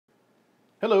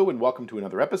Hello and welcome to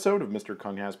another episode of Mr.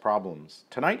 Kung Has Problems.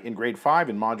 Tonight in grade 5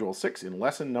 in module 6 in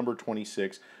lesson number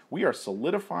 26, we are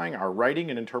solidifying our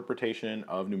writing and interpretation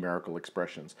of numerical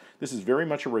expressions. This is very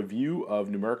much a review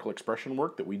of numerical expression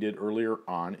work that we did earlier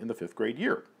on in the 5th grade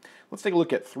year. Let's take a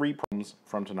look at 3 problems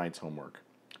from tonight's homework.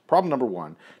 Problem number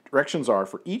 1. Directions are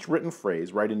for each written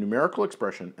phrase, write a numerical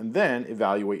expression and then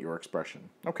evaluate your expression.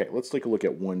 Okay, let's take a look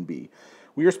at 1b.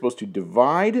 We are supposed to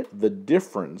divide the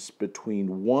difference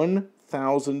between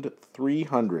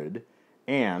 1,300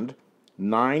 and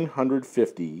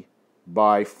 950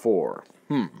 by 4.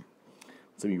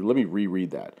 So let me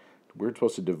reread that. We're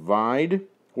supposed to divide.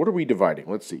 What are we dividing?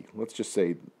 Let's see. Let's just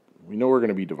say we know we're going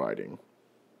to be dividing.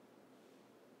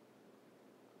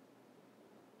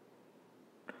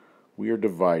 We are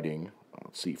dividing.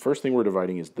 Let's see. First thing we're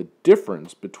dividing is the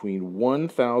difference between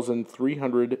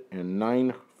 1,300 and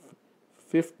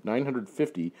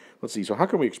 950. Let's see. So how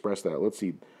can we express that? Let's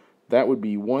see. That would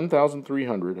be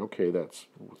 1,300. Okay, that's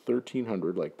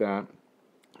 1,300 like that,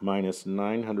 minus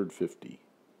 950.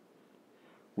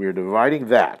 We are dividing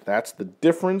that. That's the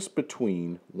difference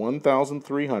between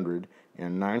 1,300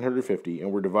 and 950,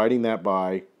 and we're dividing that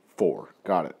by 4.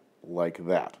 Got it. Like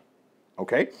that.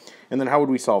 Okay? And then how would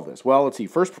we solve this? Well, let's see.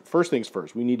 First things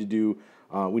first. We need to do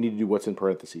what's in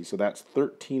parentheses. So that's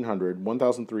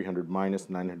 1,300 minus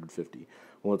 950.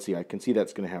 Well, let's see. I can see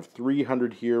that's going to have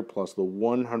 300 here plus the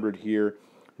 100 here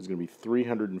is going to be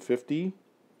 350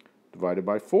 divided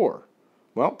by 4.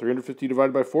 Well, 350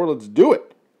 divided by 4, let's do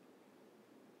it.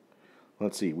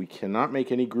 Let's see. We cannot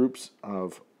make any groups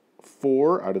of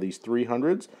 4 out of these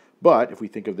 300s, but if we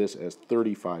think of this as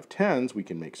 35 tens, we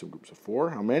can make some groups of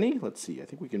 4. How many? Let's see. I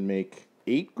think we can make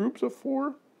 8 groups of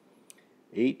 4.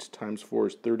 8 times 4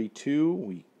 is 32.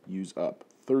 We use up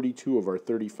 32 of our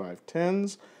 35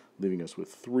 tens, leaving us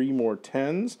with 3 more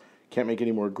tens. Can't make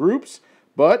any more groups,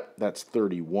 but that's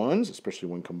 31s, especially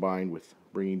when combined with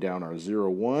bringing down our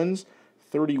 0 ones.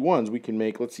 31s, we can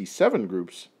make, let's see, 7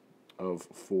 groups of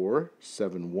 4.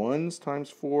 7 ones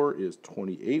times 4 is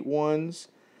 28 ones.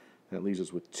 That leaves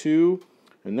us with 2.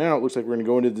 And now it looks like we're going to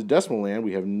go into the decimal land.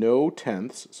 We have no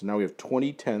tenths, so now we have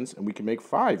 20 tenths, and we can make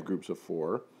 5 groups of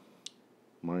 4.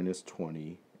 Minus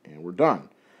 20, and we're done.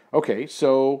 Okay,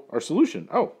 so our solution.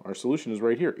 Oh, our solution is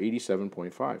right here,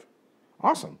 87.5.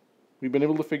 Awesome. We've been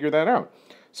able to figure that out.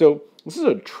 So this is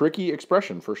a tricky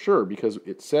expression for sure because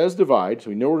it says divide, so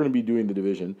we know we're going to be doing the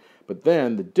division, but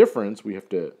then the difference, we have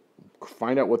to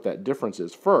find out what that difference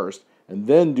is first, and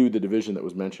then do the division that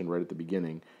was mentioned right at the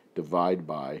beginning, divide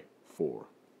by 4.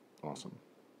 Awesome.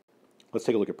 Let's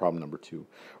take a look at problem number 2.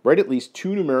 Write at least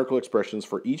 2 numerical expressions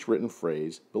for each written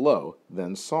phrase below,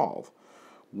 then solve.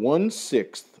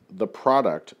 1/6 the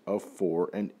product of 4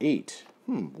 and 8.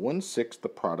 1/6 the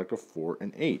product of 4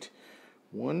 and 8.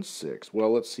 1/6.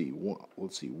 Well, let's see.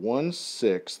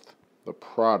 1/6 the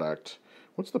product.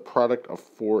 What's the product of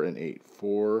 4 and 8?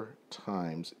 4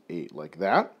 times 8, like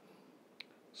that.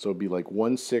 So it'd be like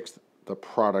 1/6 the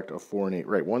product of 4 and 8.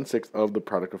 Right, 1/6 of the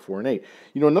product of 4 and 8.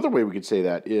 You know, another way we could say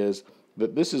that is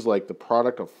that this is like the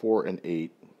product of 4 and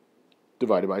 8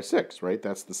 divided by 6, right?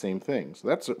 That's the same thing. So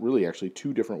that's really actually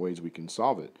 2 different ways we can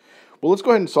solve it. Well, let's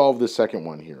go ahead and solve this second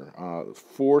one here.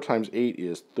 4 times 8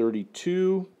 is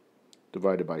 32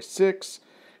 divided by 6,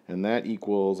 and that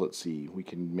equals, let's see, we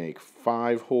can make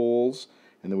 5 wholes,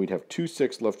 and then we'd have 2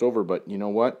 6 left over, but you know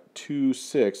what? 2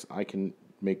 6, I can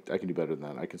do better than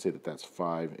that. I can say that that's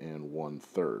 5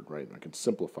 1/3, right? I can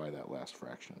simplify that last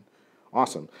fraction.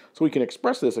 Awesome. So we can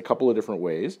express this a couple of different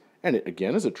ways, and it,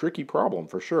 again, is a tricky problem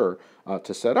for sure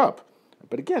to set up.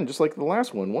 But again, just like the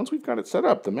last one, once we've got it set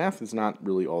up, the math is not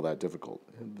really all that difficult.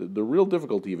 The real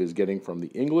difficulty is getting from the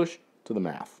English to the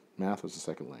math. Math is a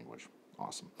second language.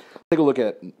 Awesome. Take a look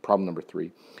at problem number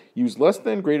 3. Use less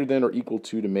than, greater than, or equal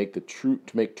to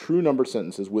make true number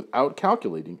sentences without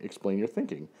calculating. Explain your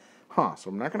thinking. So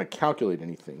I'm not going to calculate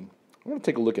anything. I'm going to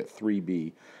take a look at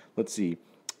 3b. Let's see.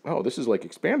 Oh, this is like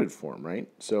expanded form, right?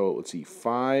 So let's see,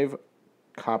 5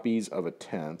 copies of a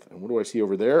tenth. And what do I see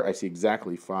over there? I see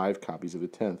exactly 5 copies of a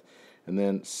tenth. And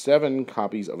then 7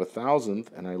 copies of a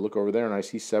thousandth. And I look over there and I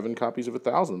see 7 copies of a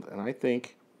thousandth. And I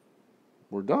think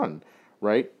we're done,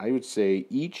 right? I would say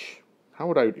each, how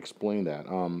would I explain that?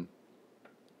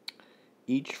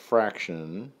 Each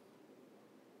fraction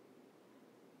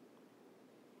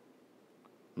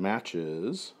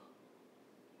matches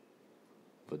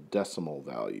the decimal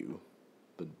value,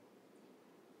 the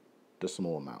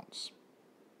decimal amounts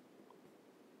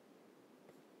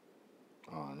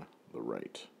on the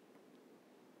right.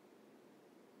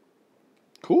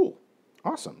 Cool.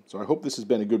 Awesome. So I hope this has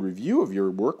been a good review of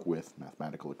your work with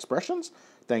mathematical expressions.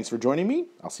 Thanks for joining me.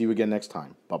 I'll see you again next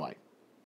time. Bye-bye.